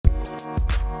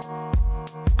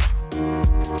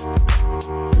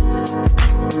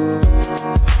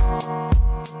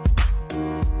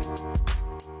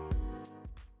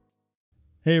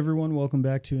Hey everyone, welcome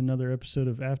back to another episode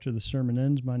of After the Sermon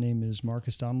Ends. My name is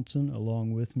Marcus Donaldson.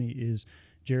 Along with me is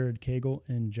Jared Cagle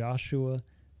and Joshua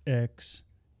X.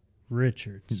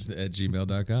 Richards. At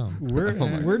gmail.com.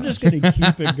 We're just going to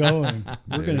keep it going.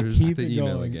 We're going to keep it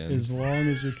going again. as long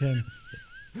as we can.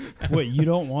 Wait, you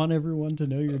don't want everyone to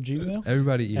know your Gmail?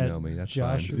 Everybody email At me. That's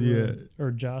Joshua, fine. Yeah.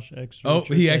 Or Josh X. Oh,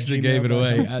 Richards he at actually gave it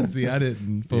away. gmail.com. I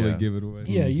didn't fully Yeah. give it away.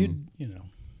 Yeah, you know.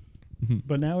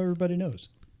 But now everybody knows.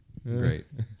 Great.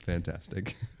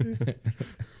 Fantastic.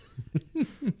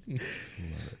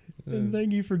 And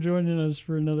thank you for joining us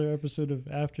for another episode of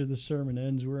After the Sermon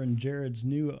Ends. We're in Jared's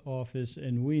new office,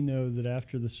 and we know that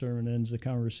after the sermon ends, the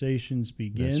conversations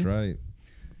begin. That's right.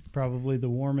 Probably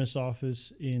the warmest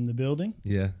office in the building.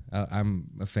 Yeah, I'm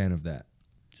a fan of that.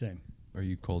 Same. Are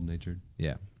you cold-natured?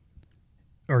 Yeah.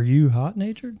 Are you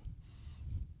hot-natured?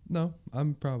 No,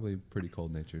 I'm probably pretty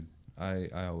cold-natured. I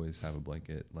always have a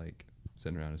blanket, like,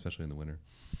 sitting around, especially in the winter.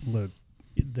 Look,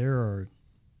 there are,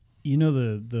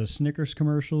 the Snickers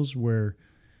commercials where,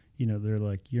 they're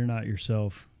like, you're not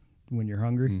yourself when you're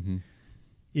hungry. Mm-hmm.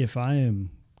 If I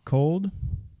am cold,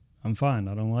 I'm fine.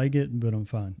 I don't like it, but I'm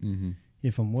fine. Mm-hmm.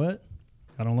 If I'm wet,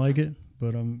 I don't like it,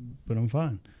 but I'm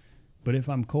fine. But if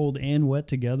I'm cold and wet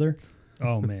together,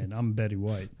 oh man, I'm Betty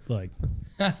White. Like,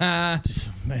 man,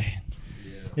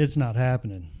 it's not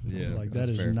happening. Yeah, like that that's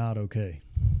is fair. not okay.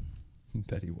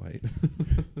 Betty White.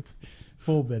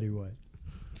 Full Betty White.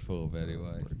 Full Betty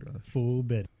White. Full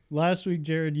Betty. Last week,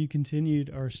 Jared, you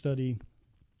continued our study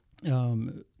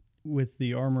with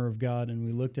the armor of God, and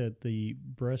we looked at the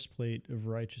breastplate of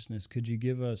righteousness. Could you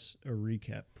give us a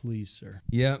recap, please, sir?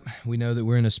 Yep, we know that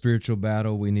we're in a spiritual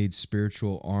battle. We need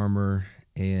spiritual armor,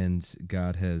 and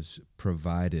God has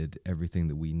provided everything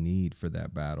that we need for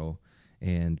that battle.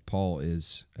 And Paul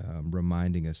is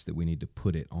reminding us that we need to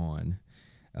put it on.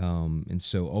 And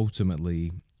so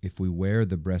ultimately, if we wear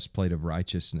the breastplate of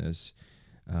righteousness,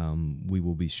 we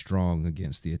will be strong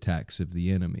against the attacks of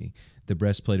the enemy. The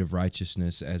breastplate of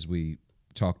righteousness, as we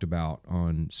talked about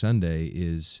on Sunday,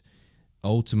 is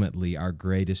ultimately our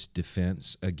greatest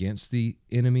defense against the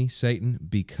enemy, Satan,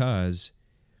 because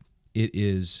it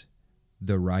is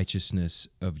the righteousness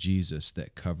of Jesus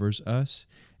that covers us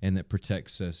and that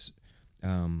protects us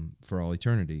for all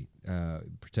eternity.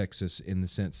 Protects us in the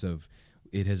sense of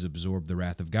it has absorbed the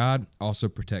wrath of God, also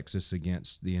protects us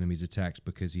against the enemy's attacks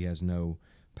because he has no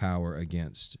power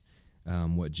against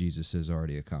what Jesus has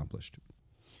already accomplished.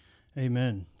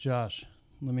 Amen. Josh,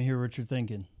 let me hear what you're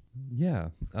thinking. Yeah.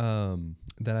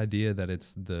 That idea that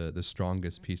it's the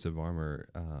strongest piece of armor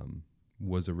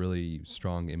was a really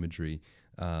strong imagery.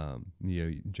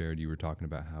 Jared, you were talking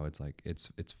about how it's like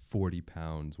it's 40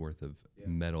 pounds worth of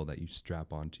metal that you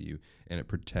strap onto you, and it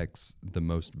protects the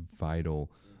most vital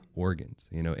organs,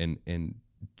 and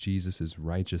Jesus's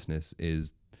righteousness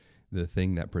is the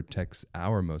thing that protects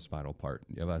our most vital part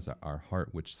of us, our heart,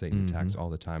 which Satan attacks all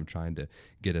the time, trying to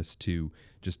get us to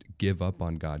just give up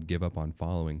on God, give up on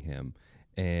following him.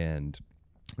 And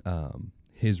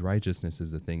his righteousness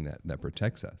is the thing that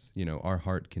protects us. Our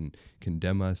heart can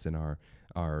condemn us, and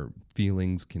our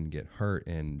feelings can get hurt,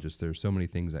 and just there's so many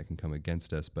things that can come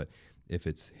against us. But if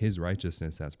it's his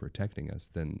righteousness that's protecting us,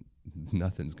 then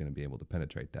nothing's going to be able to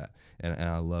penetrate that. And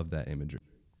I love that imagery.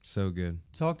 So good.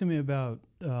 Talk to me about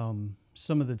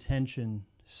some of the tension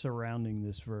surrounding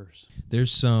this verse.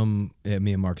 There's me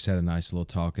and Marcus had a nice little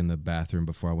talk in the bathroom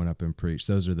before I went up and preached.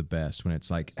 Those are the best, when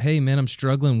it's like, hey, man, I'm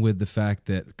struggling with the fact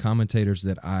that commentators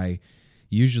that I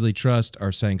usually trust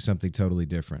are saying something totally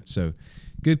different. So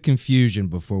good confusion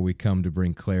before we come to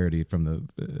bring clarity from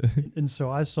the... And so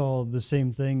I saw the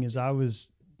same thing as I was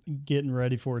getting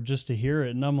ready for it, just to hear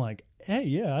it. And I'm like, hey,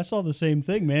 yeah, I saw the same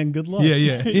thing, man. Good luck.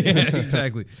 Yeah,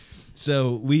 exactly.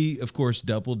 So we, of course,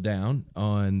 doubled down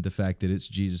on the fact that it's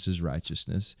Jesus's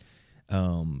righteousness,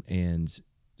 and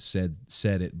said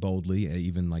it boldly.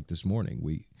 Even like this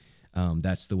morning,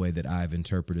 that's the way that I've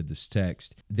interpreted this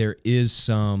text. There is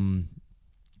some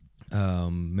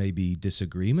maybe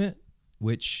disagreement,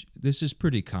 which this is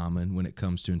pretty common when it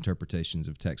comes to interpretations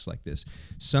of texts like this.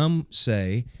 Some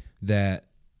say that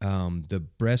the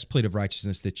breastplate of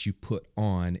righteousness that you put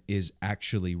on is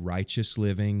actually righteous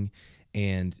living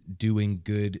and doing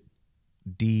good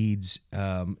deeds,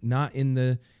 not in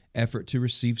the effort to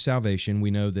receive salvation.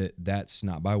 We know that that's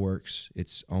not by works.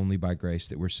 It's only by grace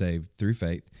that we're saved through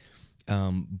faith.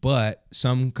 But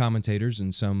some commentators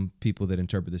and some people that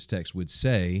interpret this text would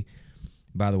say,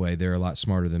 by the way, they're a lot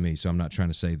smarter than me, so I'm not trying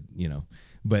to say,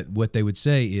 but what they would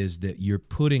say is that you're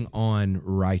putting on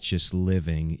righteous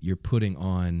living. You're putting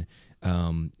on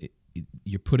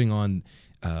you're putting on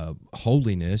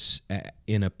holiness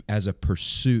as a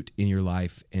pursuit in your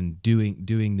life, and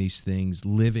doing these things,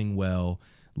 living well,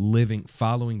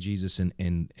 following Jesus,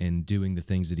 and doing the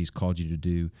things that He's called you to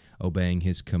do, obeying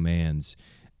His commands.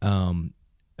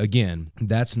 Again,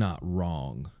 that's not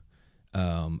wrong.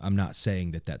 I'm not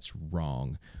saying that that's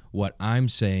wrong. What I'm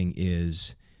saying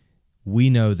is,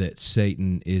 we know that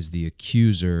Satan is the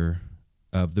accuser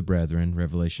of the brethren,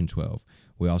 Revelation 12.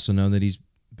 We also know that he's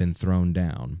been thrown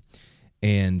down.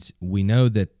 And we know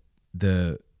that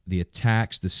the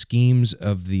attacks, the schemes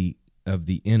of the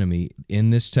enemy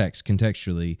in this text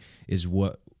contextually is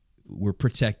what we're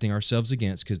protecting ourselves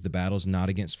against, because the battle's not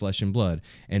against flesh and blood.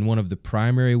 And one of the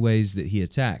primary ways that he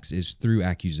attacks is through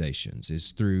accusations,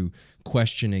 is through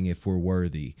questioning if we're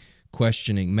worthy,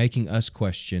 making us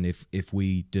question if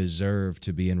we deserve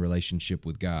to be in relationship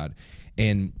with God.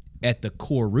 And at the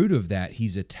core root of that,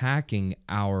 he's attacking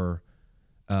our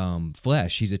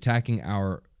flesh. He's attacking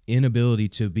our inability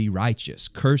to be righteous.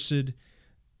 Cursed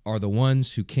are the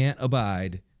ones who can't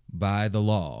abide by the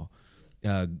law.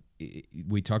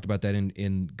 We talked about that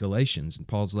in Galatians, in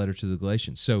Paul's letter to the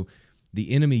Galatians. So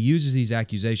the enemy uses these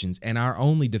accusations, and our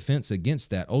only defense against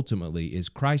that ultimately is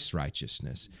Christ's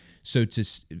righteousness. So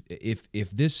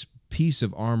if this piece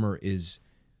of armor is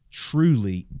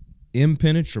truly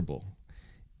impenetrable,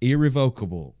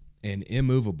 irrevocable, and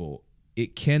immovable,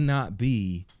 it cannot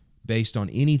be based on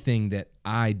anything that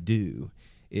I do.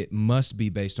 It must be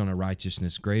based on a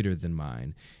righteousness greater than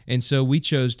mine. And so we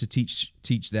chose to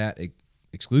teach that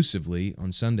exclusively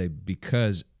on Sunday,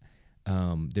 because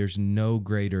there's no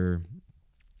greater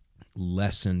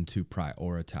lesson to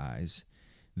prioritize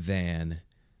than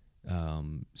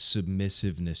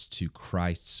submissiveness to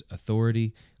Christ's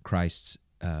authority, Christ's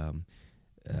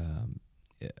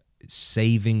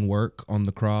saving work on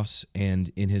the cross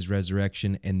and in his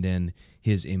resurrection, and then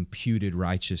his imputed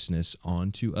righteousness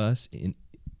onto us,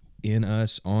 in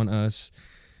us, on us,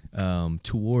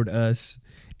 toward us,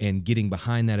 and getting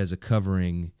behind that as a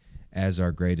covering, as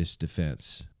our greatest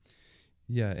defense.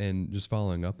 Yeah, and just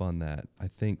following up on that, I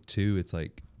think too, it's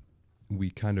like we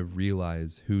kind of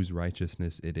realize whose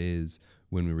righteousness it is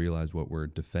when we realize what we're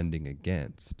defending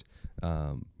against.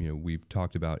 We've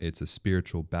talked about it's a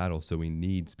spiritual battle, so we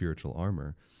need spiritual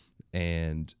armor,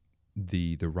 and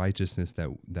the righteousness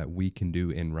that we can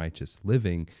do in righteous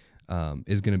living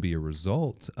is going to be a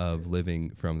result of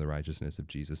living from the righteousness of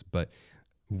Jesus. But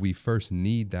we first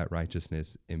need that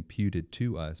righteousness imputed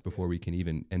to us before we can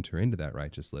even enter into that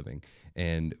righteous living.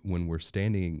 And when we're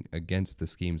standing against the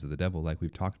schemes of the devil, like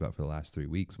we've talked about for the last 3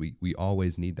 weeks, we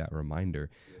always need that reminder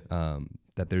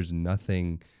that there's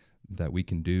nothing that we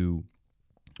can do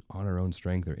on our own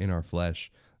strength or in our flesh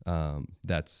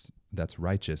that's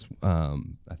righteous. I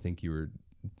think you were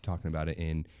talking about it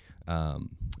in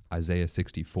Isaiah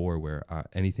 64, where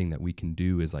anything that we can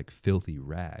do is like filthy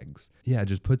rags. Yeah, it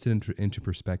just puts it into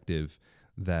perspective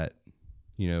that,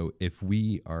 if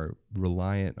we are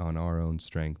reliant on our own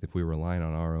strength, if we're reliant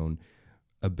on our own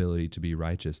ability to be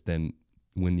righteous, then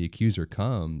when the accuser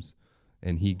comes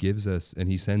and he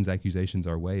sends accusations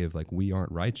our way of like we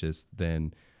aren't righteous,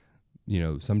 then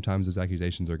sometimes those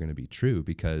accusations are going to be true,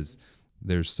 because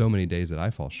there's so many days that I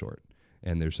fall short,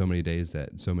 and there's so many days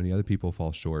that so many other people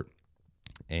fall short,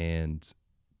 and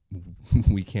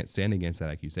we can't stand against that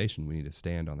accusation. We need to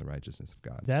stand on the righteousness of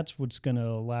God. That's what's going to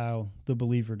allow the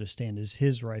believer to stand, is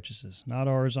his righteousness, not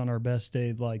ours on our best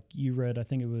day. Like you read, I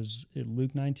think it was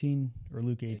Luke 19 or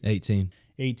Luke 18.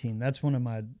 18. That's one of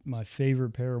my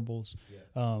favorite parables.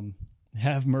 Yeah.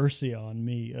 Have mercy on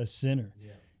me, a sinner.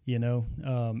 Yeah.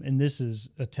 And this is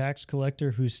a tax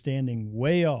collector who's standing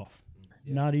way off,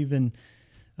 not even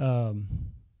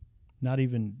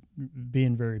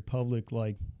being very public,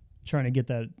 like trying to get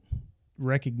that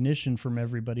recognition from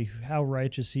everybody, how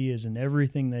righteous he is and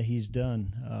everything that he's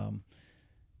done.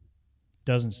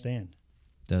 Doesn't stand.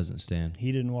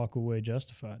 He didn't walk away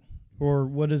justified. Or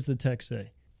what does the text say?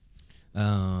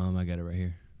 I got it right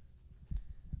here.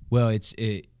 Well, I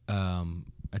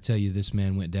tell you, this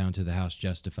man went down to the house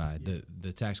justified. Yeah.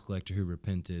 The tax collector who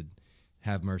repented,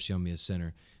 have mercy on me, a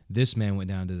sinner. This man went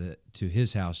down to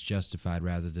his house justified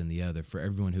rather than the other. For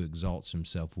everyone who exalts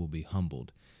himself will be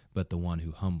humbled, but the one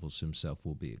who humbles himself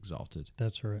will be exalted.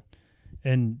 That's right.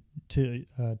 And to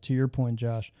your point,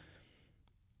 Josh,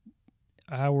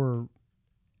 our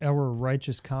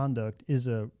righteous conduct is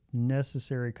a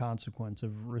necessary consequence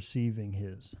of receiving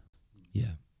his.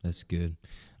 Yeah, that's good.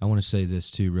 I want to say this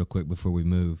too real quick before we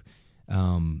move.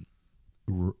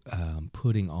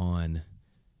 Putting on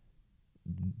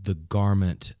the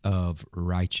garment of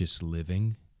righteous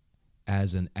living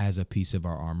as a piece of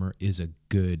our armor is a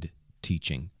good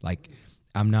teaching. Like,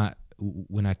 I'm not,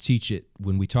 when I teach it,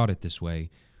 when we taught it this way,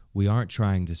 we aren't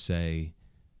trying to say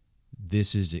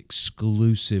this is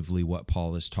exclusively what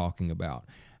Paul is talking about.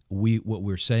 What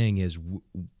we're saying is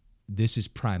this is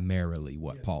primarily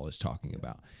what Paul is talking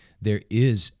about. There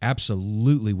is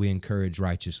absolutely, we encourage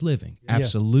righteous living.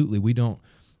 Absolutely, we don't.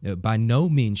 By no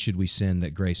means should we sin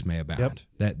that grace may abound.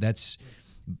 That's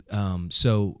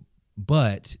so.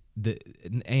 But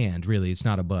and really, it's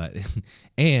not a but.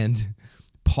 And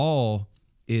Paul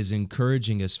is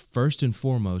encouraging us first and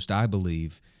foremost, I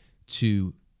believe,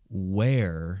 to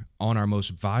wear on our most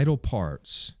vital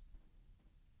parts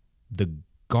the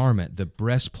garment, the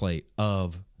breastplate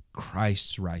of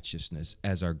Christ's righteousness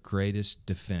as our greatest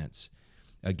defense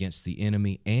against the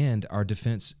enemy and our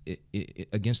defense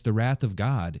against the wrath of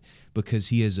God, because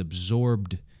he has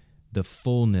absorbed the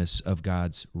fullness of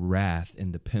God's wrath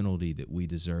and the penalty that we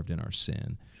deserved in our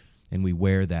sin. And we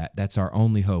wear that. That's our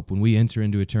only hope. When we enter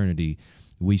into eternity,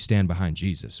 we stand behind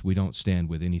Jesus. We don't stand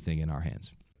with anything in our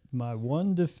hands. My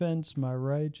one defense, my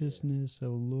righteousness, oh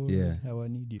Lord, how I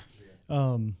need you.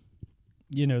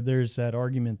 There's that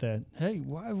argument that, hey,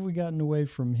 why have we gotten away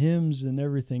from hymns and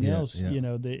everything else?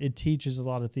 Yeah. It teaches a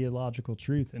lot of theological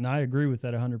truth, and I agree with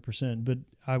that 100%. But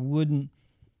I wouldn't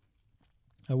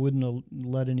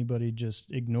let anybody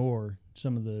just ignore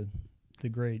some of the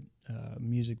great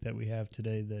music that we have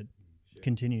today that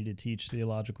continue to teach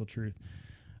theological truth.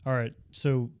 All right,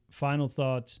 so final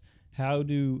thoughts. How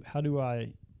do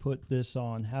I put this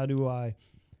on? How do I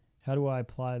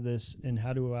apply this, and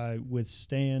how do I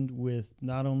withstand with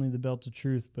not only the belt of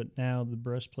truth, but now the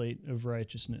breastplate of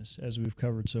righteousness, as we've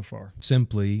covered so far?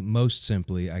 Most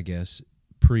simply, I guess,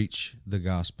 preach the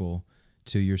gospel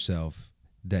to yourself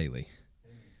daily.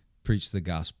 Preach the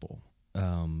gospel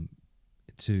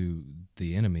to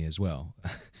the enemy as well.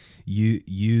 You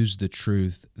use the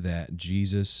truth that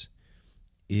Jesus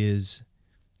is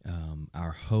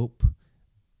our hope,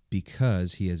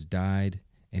 because he has died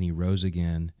and he rose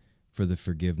again for the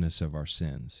forgiveness of our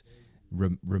sins.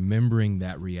 Remembering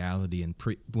that reality, and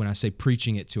when I say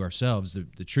preaching it to ourselves,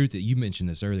 the truth that you mentioned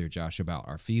this earlier, Josh, about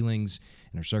our feelings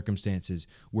and our circumstances,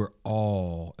 we're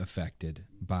all affected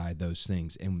by those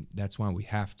things. And that's why we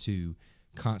have to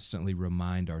constantly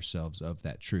remind ourselves of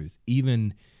that truth.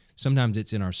 Even sometimes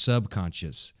it's in our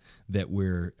subconscious that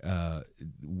we're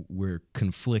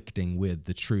conflicting with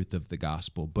the truth of the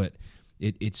gospel, but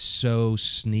it's so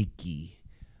sneaky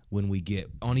when we get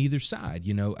on either side.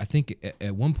 I think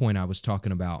at one point I was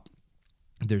talking about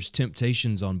there's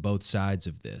temptations on both sides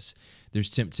of this. There's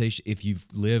temptation, if you've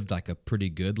lived like a pretty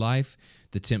good life,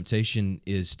 the temptation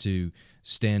is to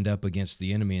stand up against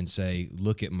the enemy and say,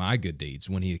 look at my good deeds,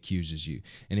 when he accuses you.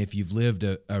 And if you've lived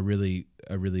a really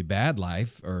bad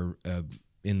life, or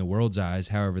in the world's eyes,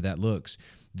 however that looks,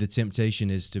 the temptation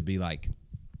is to be like,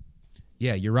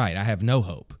 yeah, you're right, I have no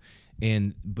hope.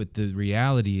 But the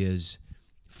reality is,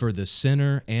 for the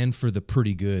sinner and for the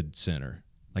pretty good sinner,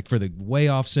 like for the way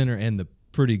off sinner and the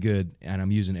pretty good, and I'm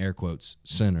using air quotes,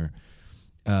 sinner,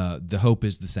 the hope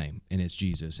is the same, and it's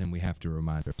Jesus, and we have to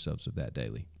remind ourselves of that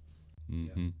daily.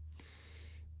 Mm-hmm.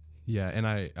 Yeah, and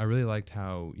I really liked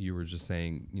how you were just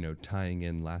saying, tying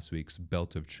in last week's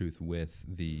belt of truth with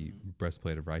the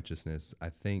breastplate of righteousness. I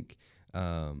think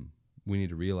we need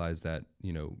to realize that,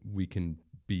 we can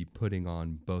be putting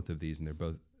on both of these, and they're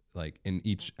both, like, in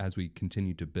each, as we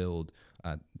continue to build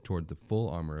toward the full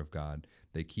armor of God,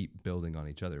 they keep building on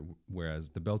each other. Whereas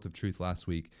the belt of truth last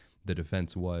week, the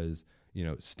defense was,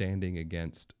 standing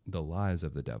against the lies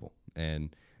of the devil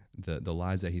and the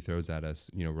lies that he throws at us,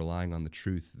 relying on the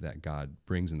truth that God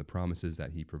brings and the promises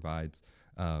that he provides.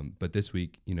 But this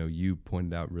week, you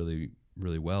pointed out really,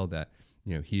 really well that,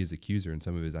 he is accuser, and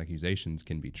some of his accusations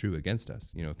can be true against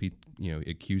us. If he,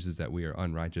 accuses that we are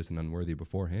unrighteous and unworthy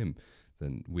before him,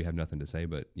 then we have nothing to say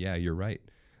but, yeah, you're right.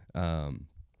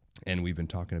 And we've been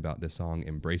talking about this song,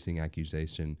 Embracing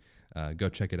Accusation. Go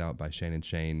check it out by Shannon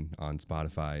Shane on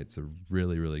Spotify. It's a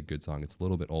really, really good song. It's a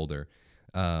little bit older.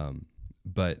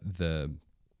 But the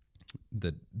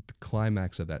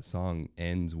climax of that song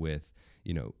ends with,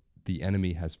 the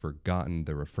enemy has forgotten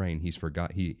the refrain.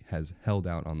 He has held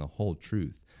out on the whole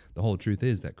truth. The whole truth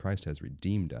is that Christ has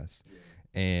redeemed us.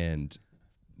 Yeah. And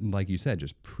like you said,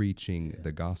 just preaching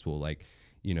the gospel, like,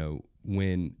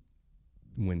 when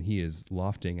he is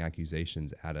lofting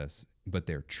accusations at us, but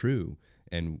they're true,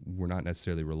 and we're not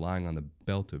necessarily relying on the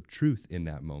belt of truth in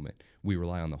that moment. We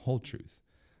rely on the whole truth,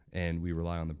 and we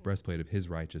rely on the breastplate of his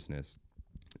righteousness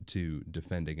to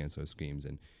defend against those schemes.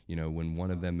 And, when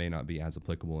one of them may not be as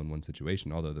applicable in one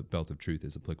situation, although the belt of truth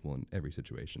is applicable in every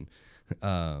situation,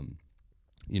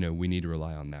 we need to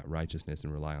rely on that righteousness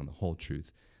and rely on the whole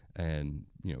truth. and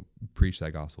preach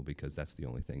that gospel, because that's the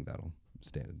only thing that'll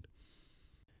stand.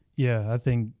 Yeah, I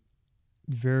think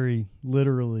very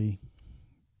literally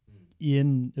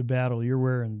in a battle, you're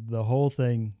wearing the whole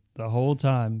thing the whole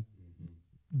time,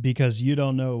 because you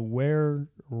don't know where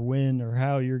or when or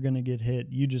how you're going to get hit.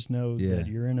 You just know that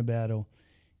you're in a battle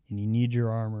and you need your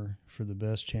armor for the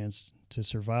best chance to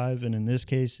survive. And in this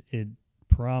case, it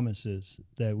promises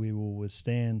that we will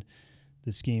withstand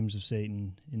the schemes of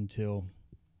Satan until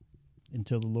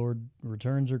the Lord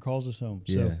returns or calls us home.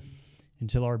 So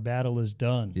until our battle is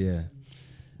done. Yeah.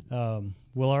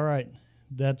 Well, all right.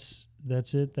 That's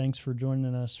it. Thanks for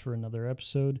joining us for another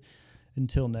episode.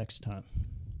 Until next time.